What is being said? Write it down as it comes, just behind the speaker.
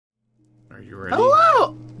Are you ready?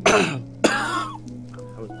 Hello!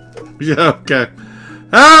 Yeah, okay.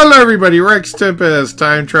 Hello, everybody. RexTempus,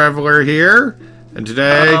 time traveler here. And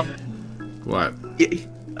today... what?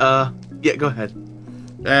 Yeah, go ahead.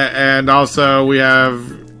 And also, we have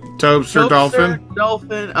TobsterDolphin.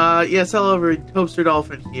 TobsterDolphin. Yes, hello, everybody.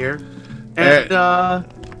 TobsterDolphin here. And,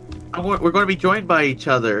 we're going to be joined by each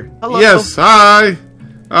other. Hello. Yes, hi.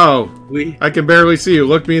 Oh, We... I can barely see you.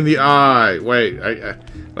 Look me in the eye. Wait,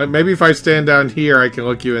 maybe if I stand down here, I can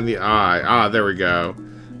look you in the eye. Ah, there we go.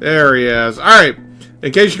 There he is. All right.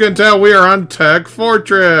 In case you couldn't tell, we are on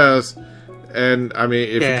TechFortress. And, I mean,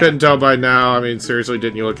 if you couldn't tell by now, I mean, seriously,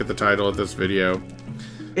 didn't you look at the title of this video?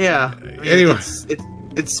 Yeah. I mean, anyway.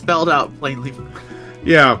 It's spelled out plainly.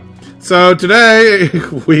 Yeah. So, today,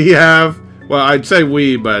 we have... well, I'd say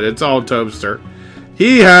we, but it's all Tobster.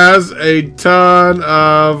 He has a ton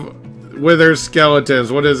of wither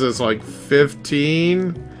skeletons. What is this, like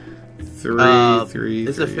 15? Is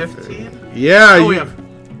it 15? Yeah. We have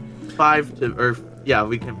 5 to... or, yeah,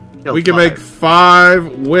 we can kill We can 5. make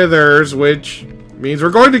 5 withers, which means we're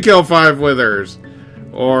going to kill 5 withers.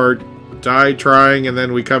 Or die trying, and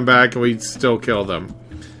then we come back and we still kill them.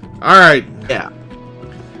 Alright. Yeah.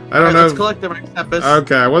 I don't know. Let's collect them, RexTempus.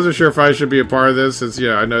 Okay, I wasn't sure if I should be a part of this, since,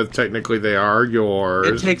 yeah, I know technically they are yours.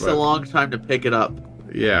 It takes a long time to pick it up.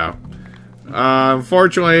 Yeah.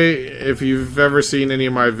 Unfortunately, if you've ever seen any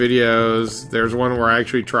of my videos, there's one where I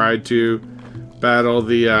actually tried to battle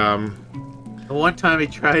the, The one time he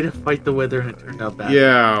tried to fight the wither and it turned out bad.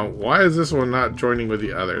 yeah, why is this one not joining with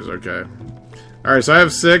the others? Okay. Alright, so I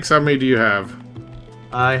have 6. How many do you have?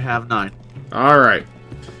 I have 9. Alright.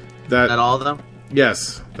 Is that all of them?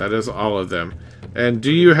 Yes, that is all of them. And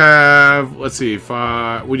do you have, let's see,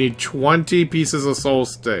 5, we need 20 pieces of soul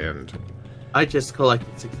stand. I just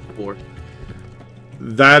collected 64.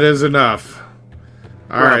 That is enough.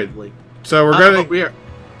 Alright. Probably. So we're gonna... we are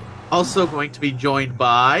also going to be joined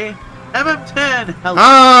by MM10. Hello.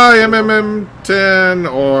 Hi,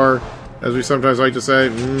 MMM10, or as we sometimes like to say,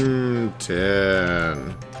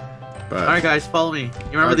 10. But Alright guys, follow me.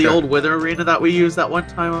 You remember the old wither arena that we used that one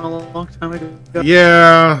time a long time ago?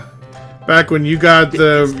 yeah, back when you got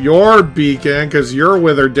your beacon, because your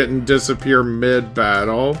wither didn't disappear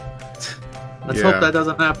mid-battle. Let's hope that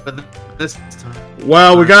doesn't happen this time.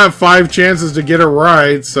 Well, we got 5 chances to get it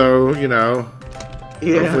right, so, you know,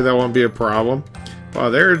 hopefully that won't be a problem. Wow,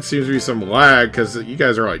 there seems to be some lag, because you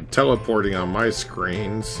guys are, like, teleporting on my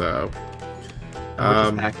screen, so...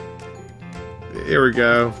 here we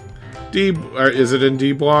go. D, is it in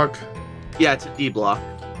D block? Yeah, it's a D block.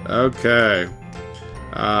 Okay.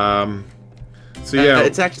 So yeah,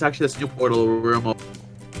 it's actually this new portal room.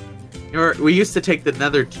 We used to take the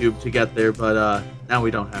nether tube to get there, but now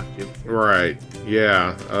we don't have to. Right.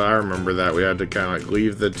 Yeah, I remember that. We had to kind of like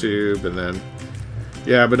leave the tube and then...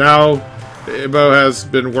 yeah, but now Ibo has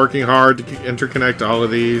been working hard to interconnect all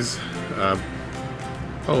of these.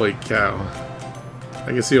 Holy cow. I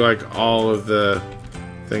can see like all of the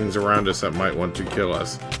things around us that might want to kill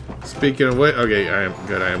us. Speaking of which... okay, I am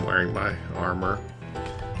good. I am wearing my armor.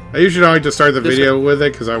 I usually don't like to start the video with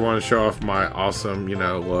it because I want to show off my awesome, you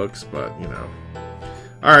know, looks, but, you know.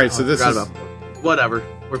 Alright, so this is... whatever.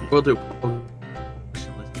 We'll do...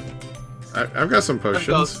 I've got some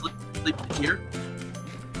potions. Sleep here.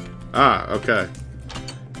 Ah, okay.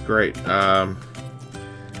 Great.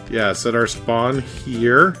 Yeah, set our spawn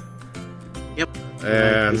here. Yep.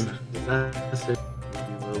 And...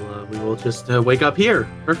 we will just wake up here.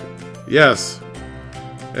 Perfect. yes.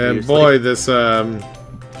 And boy, this iron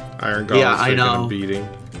golem is taking a beating.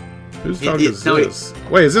 Whose dog is this?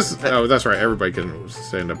 Wait, is this... oh, that's right. Everybody can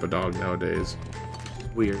stand up a dog nowadays.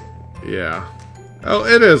 Weird. Yeah. Oh,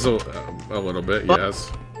 it is a little bit, yes.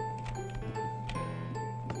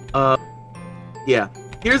 Yeah.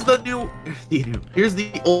 Here's the new... here's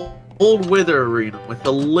the old wither arena with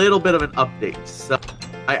a little bit of an update. So,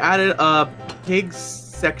 I added a pigs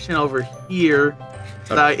section over here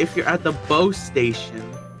so that if you're at the bow station...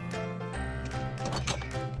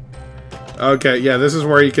 okay, yeah, this is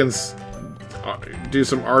where you can do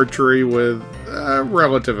some archery with a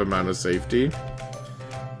relative amount of safety.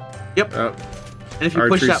 Yep. And if you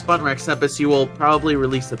push that button, RexTempus, you will probably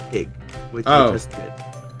release a pig, which you just did.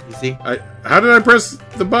 You see? How did I press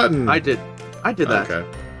the button? I did that. Okay.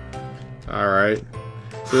 Alright.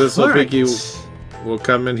 So this little piggy will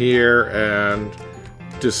come in here and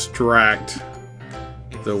distract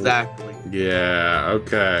the... exactly. Yeah,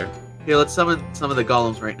 okay. Okay, let's summon some of the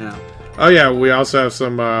golems right now. Oh yeah, we also have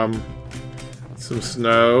some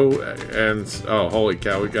snow and... oh, holy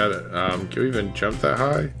cow, we got it. Can we even jump that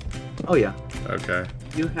high? Oh yeah. Okay.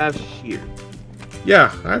 You have shears.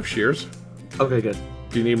 Yeah, I have shears. Okay, good.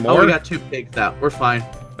 Do you need Oh, more? we got 2 pigs out. We're fine.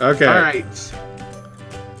 Okay. All right.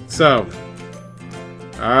 So.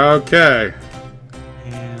 Okay.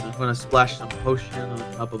 And I'm gonna splash some potion on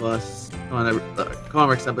top of us. Come on,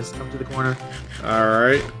 RexTempus, come to the corner. All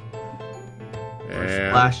right.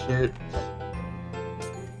 And Splash it.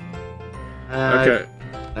 okay.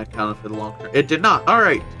 That counted for the long term. It did not. All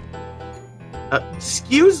right.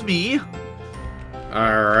 Excuse me.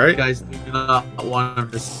 All right. You guys do not want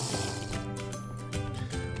him to.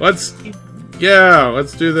 Let's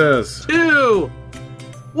do this. 2,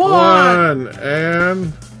 1.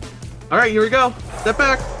 And All right, here we go. Step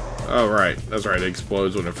back. oh right, that's right. It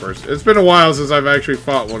explodes when it first. It's been a while since I've actually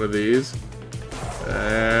fought one of these.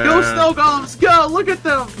 And Go, snow golems. Go. Look at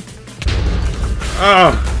them.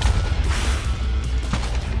 oh,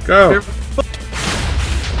 go. They're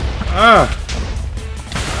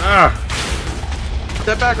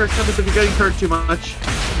Step back, RexTempus, if you're getting hurt too much.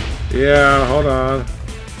 Yeah, hold on.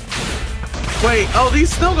 Wait, oh,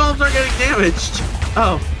 these snow golems aren't getting damaged.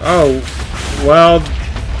 Oh. Oh, well,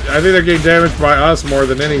 I think they're getting damaged by us more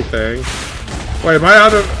than anything. Wait, am I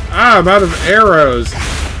out of... I'm out of arrows.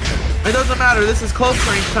 It doesn't matter, this is close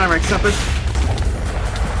range time, RexTempus.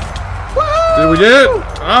 Did we get it?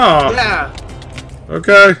 Oh. Yeah.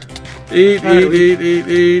 Okay. Eat, Alright,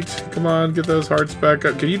 eat. Come on, get those hearts back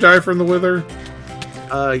up. Can you die from the wither?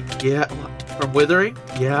 Yeah. From withering?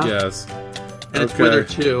 Yeah. Yes. And it's wither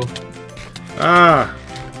too. Ah.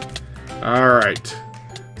 Alright.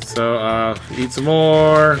 So, eat some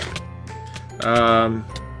more.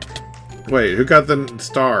 Wait, who got the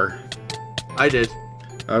star? I did.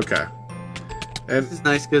 Okay. And, This is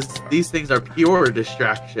nice because these things are pure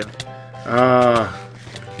distraction.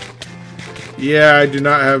 yeah, I do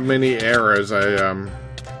not have many arrows. I,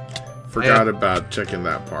 forgot about checking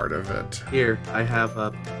that part of it. Here, I have,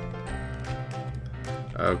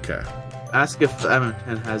 Okay. ask if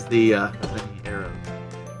M10 has the, many arrows.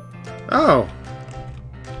 Oh.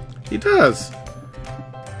 He does.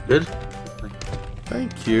 Good?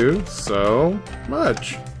 Thank you so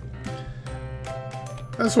much.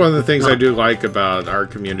 That's one of the things I do like about our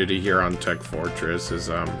community here on TechFortress is,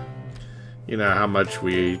 you know, how much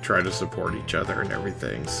we try to support each other and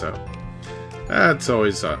everything. So that's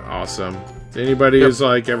always awesome. Anybody who's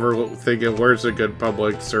like ever thinking where's a good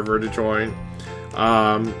public server to join,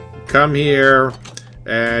 come here.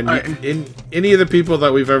 And in any of the people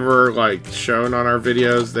that we've ever like shown on our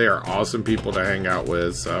videos, they are awesome people to hang out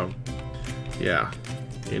with. So yeah,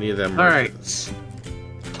 any of them. All right,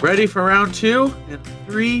 ready for round 2? In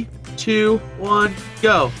 3, 2, 1,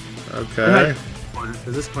 go. Okay.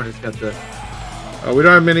 Because this corner's got the. Oh, we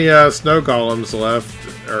don't have many snow golems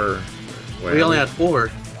left, or wait, We only had 4.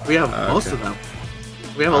 We have most of them.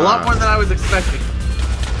 We have a lot more than I was expecting.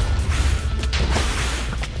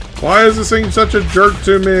 Why is this thing such a jerk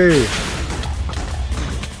to me?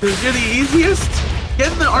 Because you're the easiest.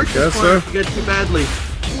 Get in the archer's corner if you get too badly.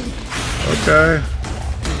 Okay.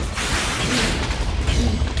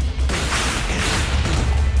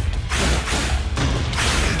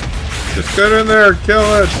 Just get in there, kill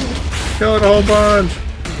it. Kill it a whole bunch.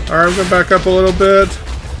 Alright, I'm gonna back up a little bit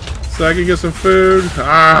so I can get some food.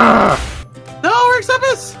 Ah! No,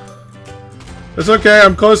 RexTempus! It's okay,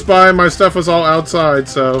 I'm close by. My stuff was all outside,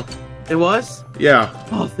 so... It was? Yeah.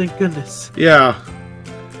 Oh, thank goodness. Yeah.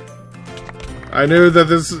 I knew that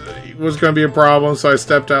this was going to be a problem, so I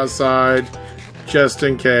stepped outside just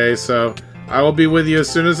in case. So I will be with you as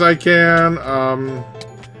soon as I can.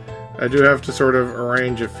 I do have to sort of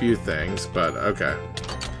arrange a few things, but okay.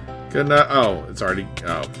 Good enough. Oh, it's already...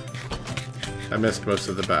 Oh. I missed most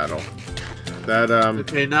of the battle. That,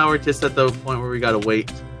 Okay, now we're just at the point where we gotta wait.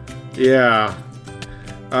 Yeah.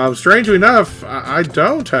 Strangely enough, I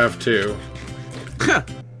don't have to.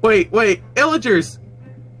 Wait, Pillagers!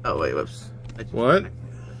 Oh, wait, whoops. What?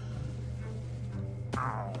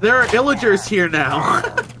 There are Pillagers here now.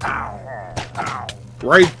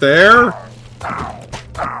 Right there?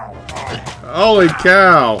 Holy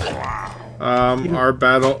cow. Our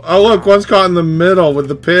battle... Oh, look, one's caught in the middle with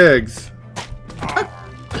the pigs.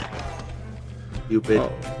 Stupid.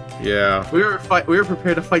 Oh, yeah. We were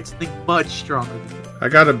prepared to fight something much stronger. I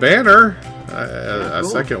got a banner. A Cool.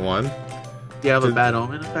 second one. Do you have a bad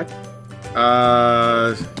omen effect?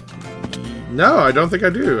 No, I don't think I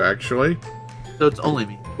do, actually. So it's only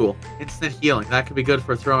me. Cool. Instant healing. That could be good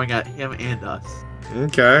for throwing at him and us.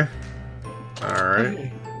 Okay. Alright.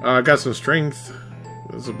 Okay. I got some strength.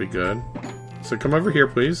 This will be good. So come over here,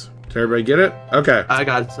 please. Did everybody get it? Okay. I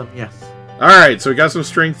got some, yes. Alright, so we got some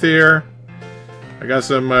strength here. I got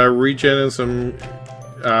some regen and some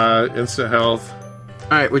instant health.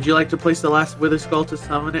 Alright, would you like to place the last Wither Skull to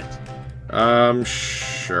summon it?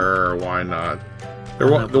 Sure, why not?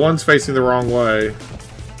 The one's facing the wrong way.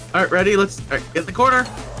 Alright, ready? Let's get in the corner.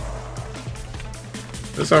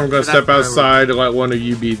 This time I'm gonna step outside to let one of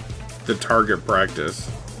you be the target practice.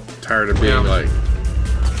 I'm tired of being like...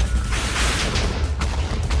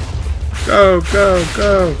 Go, go,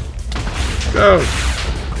 go! Go!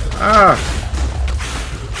 Ah!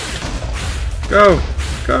 Go!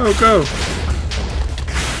 Go, go!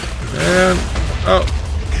 And... Oh!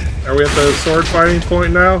 Are we at the sword fighting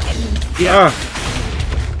point now? Yeah. Ah!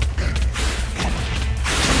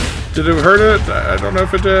 Did it hurt it? I don't know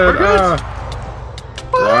if it did. Ah!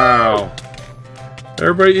 Wow.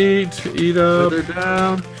 Everybody eat. Eat up. Wither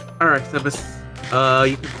down. Alright, Tempus.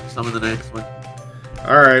 You can summon the next one.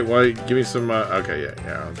 Alright, well, give me some, okay,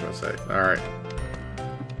 yeah, I was gonna say. Alright.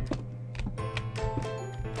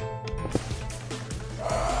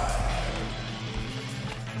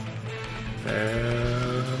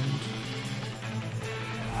 And...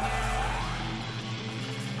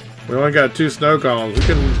 we only got 2 snow golems. We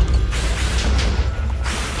can...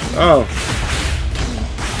 Oh.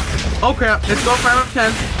 Oh crap, let's go for round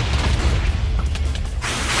 10.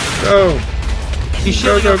 Go. He's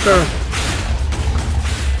shielding up. Go.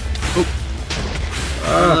 Oop. A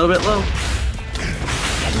little bit low.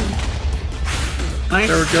 Nice.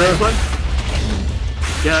 There we go. Nice one.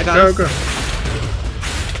 Yeah, I got it.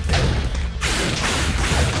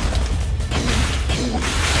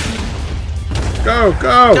 Go.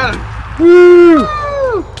 Go. Got it. Woo!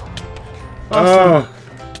 Woo! Awesome. Oh.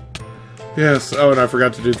 Yes. Oh, and I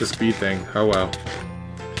forgot to do the speed thing. Oh, well.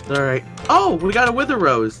 Alright. Oh, we got a wither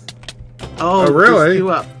rose. Oh, really? There's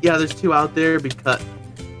 2 out. Yeah, there's 2 out there because...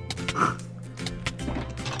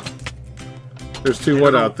 There's 2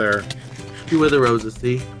 what out there? 2 wither roses,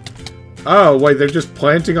 see? Oh, wait, they're just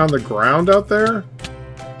planting on the ground out there?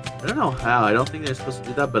 I don't know how. I don't think they're supposed to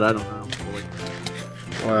do that, but I don't know.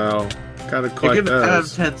 Well, gotta You collect give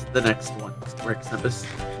those. Adam the next one, RexTempus.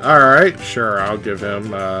 Alright, sure, I'll give him,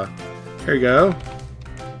 here you go.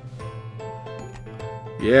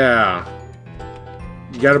 Yeah.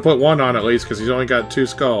 You gotta put 1 on at least, because he's only got 2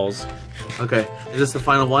 skulls. Okay, is this the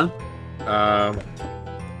final one? I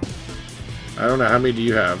don't know, how many do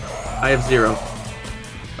you have? I have 0.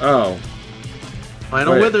 Oh.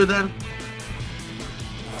 Final Wait. wither then.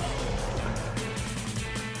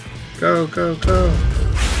 Go.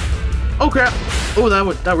 Oh crap! Oh,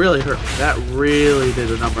 that really hurt. That really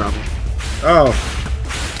did a number on me. Oh.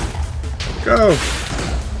 Go.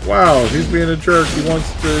 Wow, he's being a jerk. He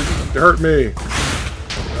wants to hurt me.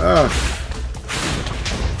 Ah.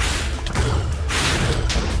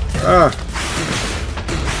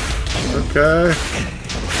 Okay.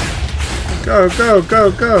 Go.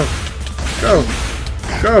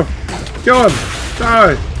 Kill him.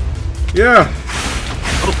 Die. Yeah.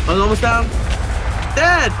 Oh, I was almost down.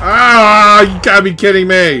 Dead! Ah, you gotta be kidding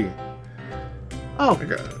me. Oh,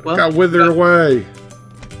 Got withered away.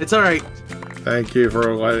 It's alright. Thank you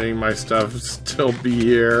for letting my stuff still be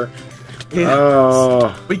here. Yeah.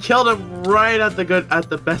 Oh. We killed him right at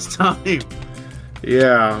the best time.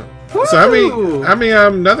 Yeah. Woo! So how many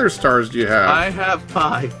nether stars do you have? I have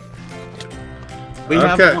 5. We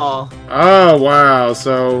have them all. Oh wow,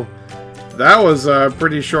 so that was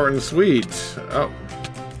pretty short and sweet.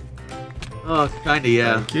 Oh, kinda,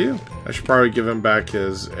 yeah. Thank you. I should probably give him back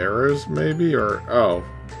his arrows, maybe, or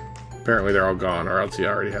apparently they're all gone, or else he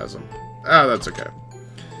already has them. Ah, that's okay.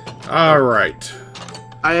 All right.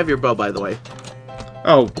 I have your bow, by the way.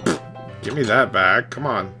 Oh, give me that back. Come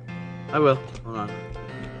on. I will. Hold on.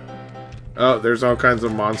 Oh, there's all kinds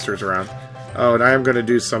of monsters around. Oh, and I am going to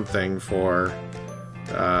do something for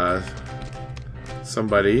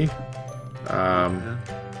somebody.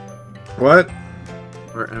 What?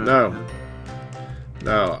 No.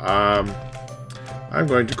 I'm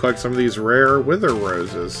going to collect some of these rare wither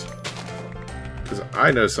roses. Because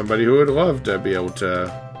I know somebody who would love to be able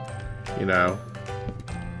to, you know,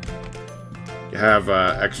 have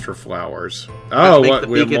extra flowers. Oh, what?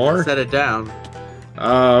 We have more? Set it down.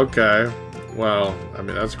 Oh, okay. Well, I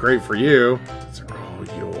mean, that's great for you. These are all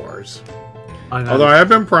yours. Although I have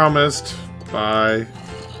been promised by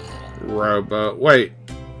Robo. Wait.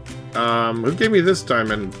 Who gave me this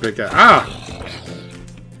diamond pickaxe? Ah!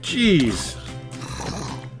 Jeez.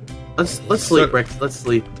 Let's sleep, Rex. Let's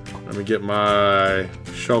sleep. Let me get my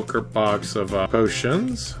shulker box of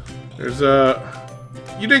potions. There's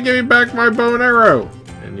you didn't give me back my bow and arrow.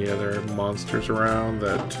 Any other monsters around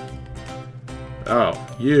that? Oh,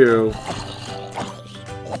 you.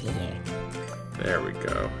 There we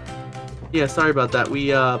go. Yeah, sorry about that.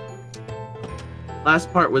 We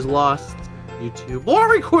last part was lost due to more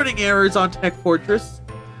recording errors on TechFortress.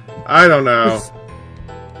 I don't know.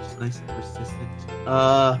 Just nice and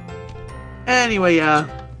persistent. Anyway, yeah.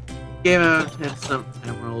 Gave him 10 some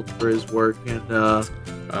emeralds for his work, and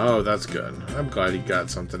Oh, that's good. I'm glad he got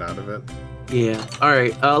something out of it. yeah.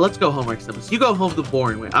 Alright, let's go home, RexTempus. You go home the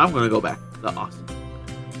boring way. I'm gonna go back the awesome.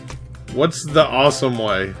 What's the awesome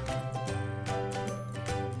way?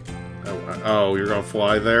 Oh, you're gonna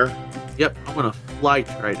fly there? Yep, I'm gonna fly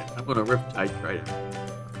trident. I'm gonna riptide trident.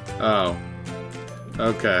 Oh.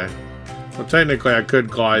 Okay. Well, technically I could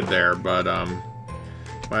glide there, but,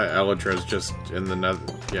 my Elytra is just in the nether.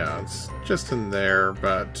 Yeah, it's just in there,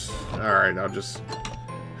 but... Alright, I'll just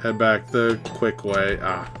head back the quick way.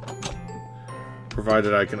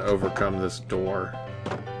 Provided I can overcome this door.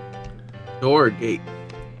 Door gate.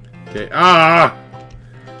 Okay. Ah!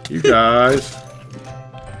 You guys.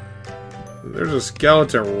 There's a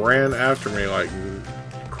skeleton ran after me like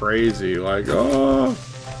crazy. Like, oh,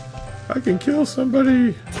 I can kill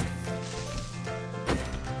somebody.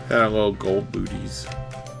 Had a little gold booties.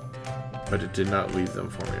 But it did not leave them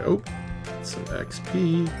for me. Oh, some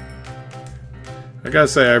XP. I gotta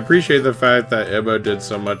say, I appreciate the fact that Ibbo did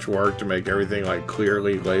so much work to make everything like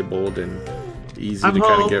clearly labeled and easy to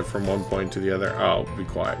kind of get from one point to the other. Oh, be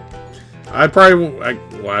quiet. I probably,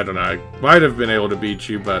 well, I don't know. I might have been able to beat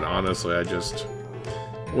you, but honestly, I just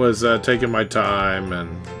was taking my time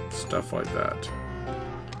and stuff like that.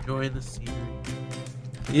 Enjoying the scenery.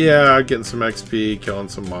 Yeah, getting some XP, killing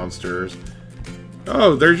some monsters.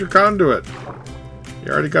 Oh, there's your conduit.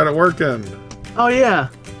 You already got it working. Oh, yeah.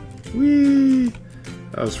 Whee!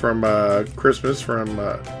 That was from Christmas, from,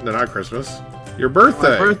 no, not Christmas. Your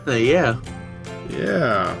birthday. My birthday, yeah.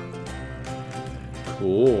 Yeah.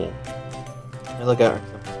 Cool. Hey, look at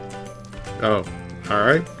Oh,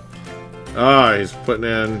 alright. Ah, he's putting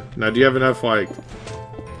in... Now, do you have enough, like,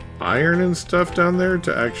 iron and stuff down there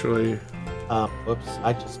to actually... Whoops,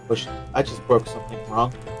 I just broke something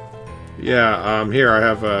wrong. Yeah, here, I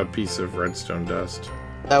have a piece of redstone dust.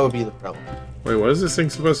 That would be the problem. Wait, what is this thing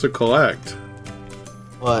supposed to collect?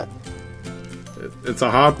 What? It's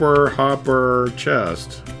a hopper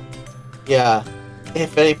chest. Yeah.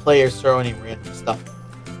 If any players throw any random stuff.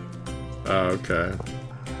 Oh, okay.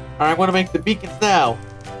 Alright, I'm gonna make the beacons now.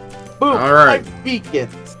 Boom! Alright. 5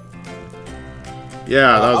 beacons!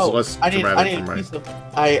 Yeah, that was less I need dramatic a for piece me. of...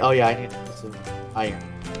 oh yeah, I need a piece of iron.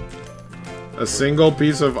 A single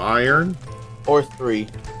piece of iron? Or 3.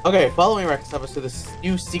 Okay, follow me, RexTempus, to this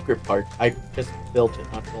new secret part. I just built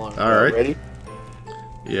it not too long ago. Alright. Ready?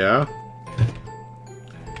 Yeah.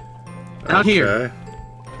 Out here.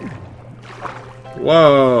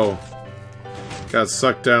 Whoa! Got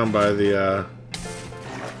sucked down by the,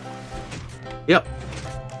 Yep.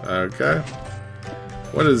 Okay.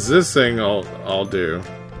 What is this thing I'll do?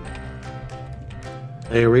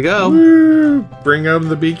 There we go. Woo! Bring up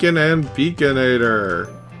the beacon and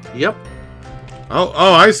beaconator. Yep.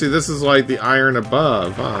 Oh, I see. This is like the iron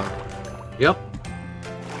above, huh? Yep.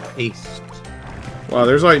 Paste. Wow,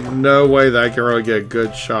 there's like no way that I can really get a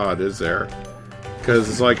good shot, is there? Because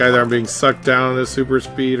it's like either I'm being sucked down at super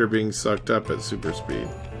speed or being sucked up at super speed.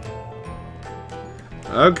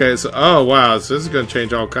 Okay, so, oh wow, so this is going to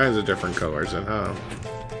change all kinds of different colors then, huh?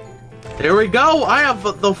 There we go. I have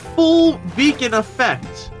the full beacon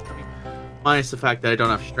effect. Minus the fact that I don't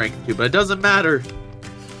have strength to, but it doesn't matter.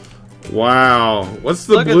 Wow. What's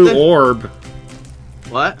the Look at blue this. orb?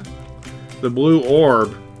 What? The blue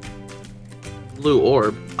orb. Blue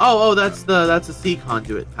orb. Oh, that's a sea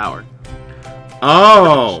conduit power.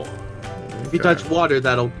 Oh. If you touch water,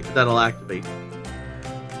 that'll activate.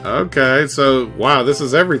 Okay, so wow, this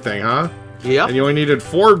is everything, huh? Yep. And you only needed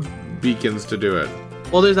 4 beacons to do it.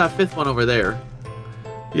 Well, there's that 5th one over there.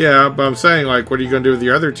 Yeah, but I'm saying, like, what are you going to do with the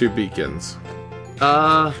other 2 beacons?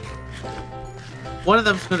 One of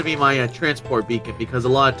them's going to be my transport beacon, because a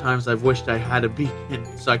lot of times I've wished I had a beacon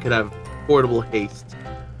so I could have portable haste.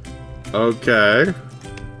 Okay.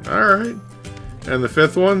 Alright. And the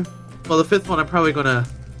 5th one? Well, the 5th one I'm probably going to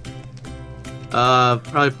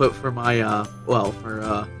probably put for my,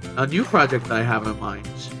 for a new project that I have in mind.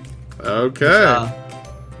 Okay.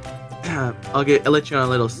 I'll let you on a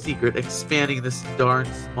little secret, expanding this darn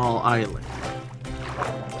small island.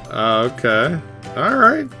 Okay.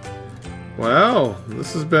 Alright. Well,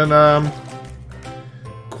 this has been,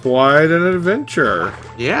 quite an adventure.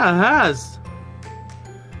 Yeah, it has.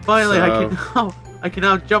 Finally, So- I can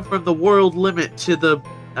now jump from the world limit to the...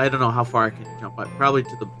 I don't know how far I can jump, but probably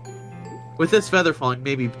to the... With this feather falling,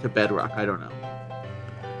 maybe to bedrock, I don't know.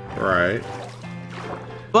 Right.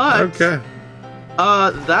 But... Okay.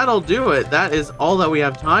 That'll do it. That is all that we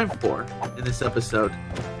have time for in this episode.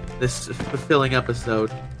 This fulfilling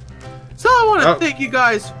episode. So I want to thank you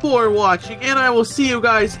guys for watching, and I will see you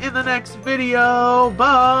guys in the next video.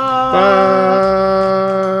 Bye.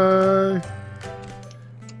 Bye.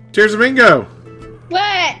 Tears of Bingo.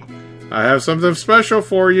 What? I have something special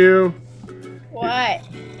for you. What?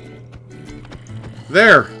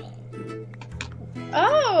 There.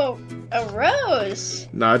 Oh, a rose.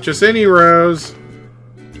 Not just any rose.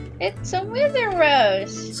 It's a wither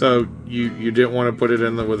rose. So you didn't want to put it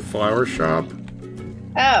in with flower shop?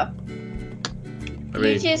 Oh. I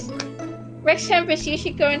mean, RexTempus, you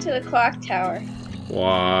should go into the clock tower.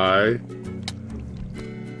 why?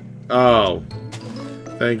 Oh.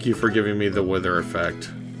 Thank you for giving me the wither effect.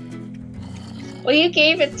 Well, you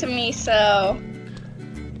gave it to me, so...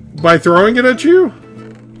 By throwing it at you?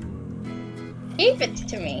 Gave it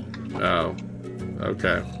to me. Oh.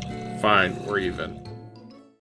 Okay. Fine. We're even.